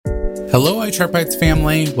Hello, iChart Bites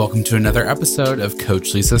family. Welcome to another episode of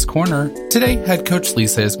Coach Lisa's Corner. Today, Head Coach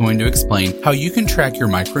Lisa is going to explain how you can track your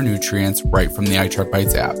micronutrients right from the iChart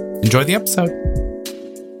Bites app. Enjoy the episode.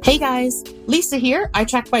 Hey guys, Lisa here,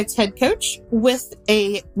 iChart Bites head coach with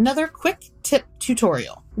another quick tip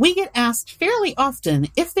tutorial. We get asked fairly often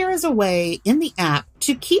if there is a way in the app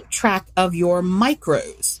to keep track of your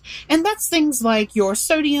macros. And that's things like your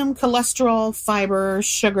sodium, cholesterol, fiber,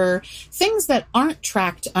 sugar, things that aren't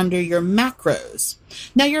tracked under your macros.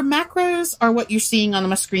 Now, your macros are what you're seeing on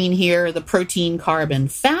my screen here, the protein, carb,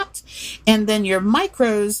 and fat. And then your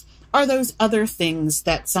micros are those other things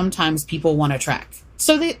that sometimes people want to track.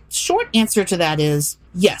 So the short answer to that is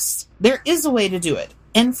yes, there is a way to do it.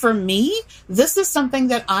 And for me, this is something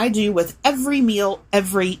that I do with every meal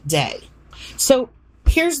every day. So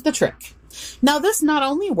here's the trick. Now, this not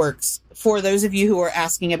only works for those of you who are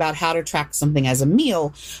asking about how to track something as a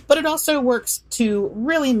meal, but it also works to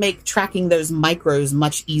really make tracking those micros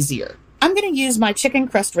much easier. I'm going to use my chicken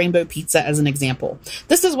crust rainbow pizza as an example.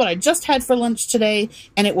 This is what I just had for lunch today,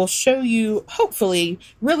 and it will show you, hopefully,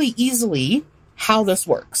 really easily how this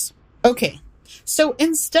works. Okay, so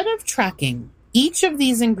instead of tracking each of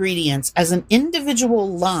these ingredients as an individual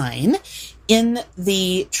line in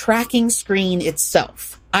the tracking screen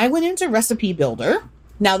itself, I went into Recipe Builder.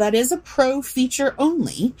 Now that is a pro feature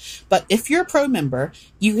only, but if you're a pro member,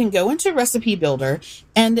 you can go into Recipe Builder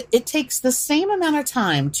and it takes the same amount of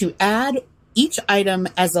time to add each item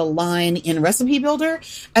as a line in Recipe Builder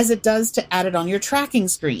as it does to add it on your tracking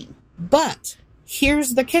screen. But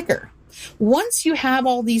here's the kicker. Once you have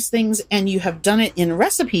all these things and you have done it in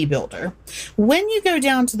Recipe Builder, when you go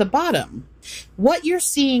down to the bottom, what you're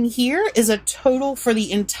seeing here is a total for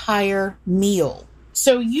the entire meal.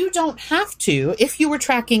 So you don't have to, if you were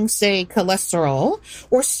tracking, say, cholesterol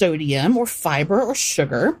or sodium or fiber or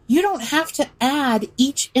sugar, you don't have to add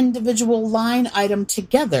each individual line item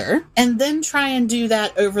together and then try and do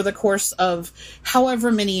that over the course of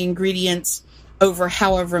however many ingredients over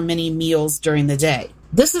however many meals during the day.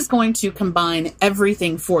 This is going to combine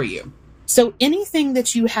everything for you. So anything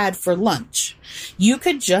that you had for lunch, you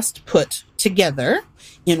could just put together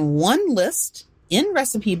in one list in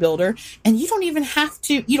Recipe Builder, and you don't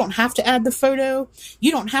have to add the photo.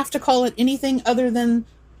 You don't have to call it anything other than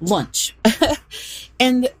lunch.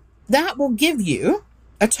 And that will give you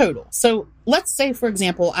a total. So let's say, for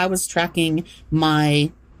example, I was tracking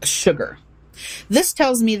my sugar. This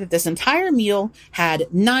tells me that this entire meal had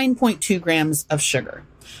 9.2 grams of sugar.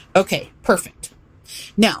 Okay, perfect.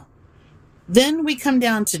 Now, then we come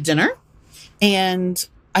down to dinner, and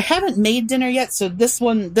I haven't made dinner yet, so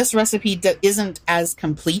this recipe isn't as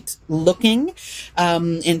complete looking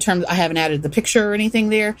in terms, I haven't added the picture or anything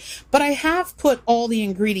there, but I have put all the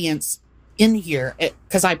ingredients in here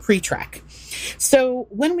because I pre-track. So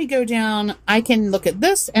when we go down, I can look at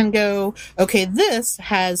this and go, okay, this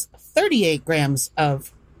has 38 grams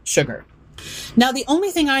of sugar. Now, the only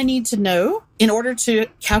thing I need to know in order to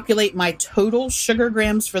calculate my total sugar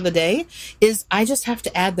grams for the day is I just have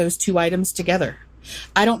to add those two items together.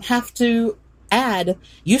 I don't have to add,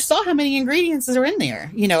 you saw how many ingredients are in there.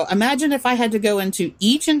 You know, imagine if I had to go into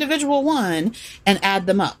each individual one and add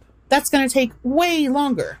them up. That's going to take way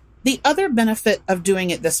longer. The other benefit of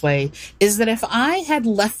doing it this way is that if I had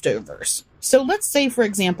leftovers, so let's say, for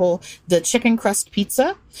example, the chicken crust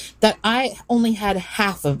pizza, that I only had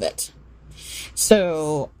half of it.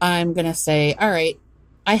 So I'm going to say, all right,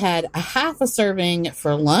 I had a half a serving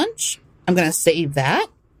for lunch. I'm going to save that.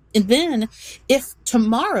 And then if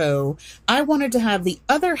tomorrow I wanted to have the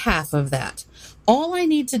other half of that, all I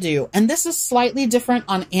need to do, and this is slightly different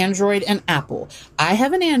on Android and Apple. I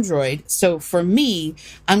have an Android, so for me,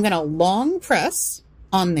 I'm going to long press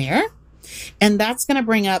on there, and that's going to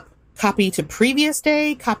bring up copy to previous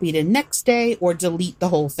day, copy to next day, or delete the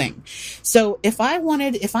whole thing. So if I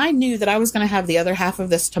knew that I was going to have the other half of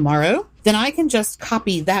this tomorrow, then I can just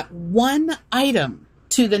copy that one item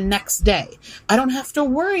to the next day. I don't have to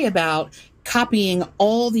worry about copying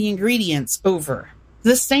all the ingredients over.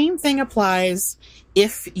 The same thing applies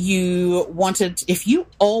if you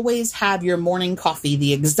always have your morning coffee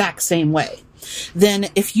the exact same way. Then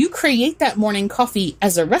if you create that morning coffee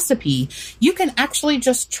as a recipe, you can actually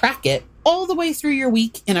just track it all the way through your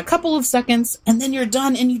week in a couple of seconds, and then you're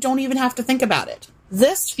done and you don't even have to think about it.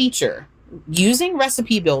 This feature, using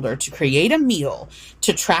Recipe Builder to create a meal,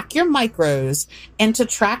 to track your macros, and to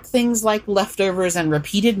track things like leftovers and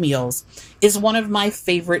repeated meals, is one of my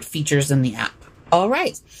favorite features in the app. All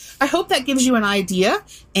right. I hope that gives you an idea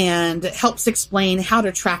and helps explain how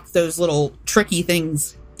to track those little tricky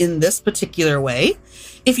things in this particular way.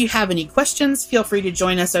 If you have any questions, feel free to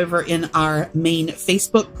join us over in our main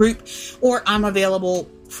Facebook group, or I'm available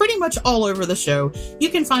pretty much all over the show. You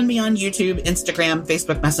can find me on YouTube, Instagram,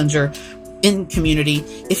 Facebook Messenger, in community.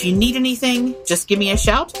 If you need anything, just give me a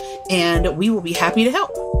shout and we will be happy to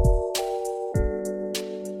help.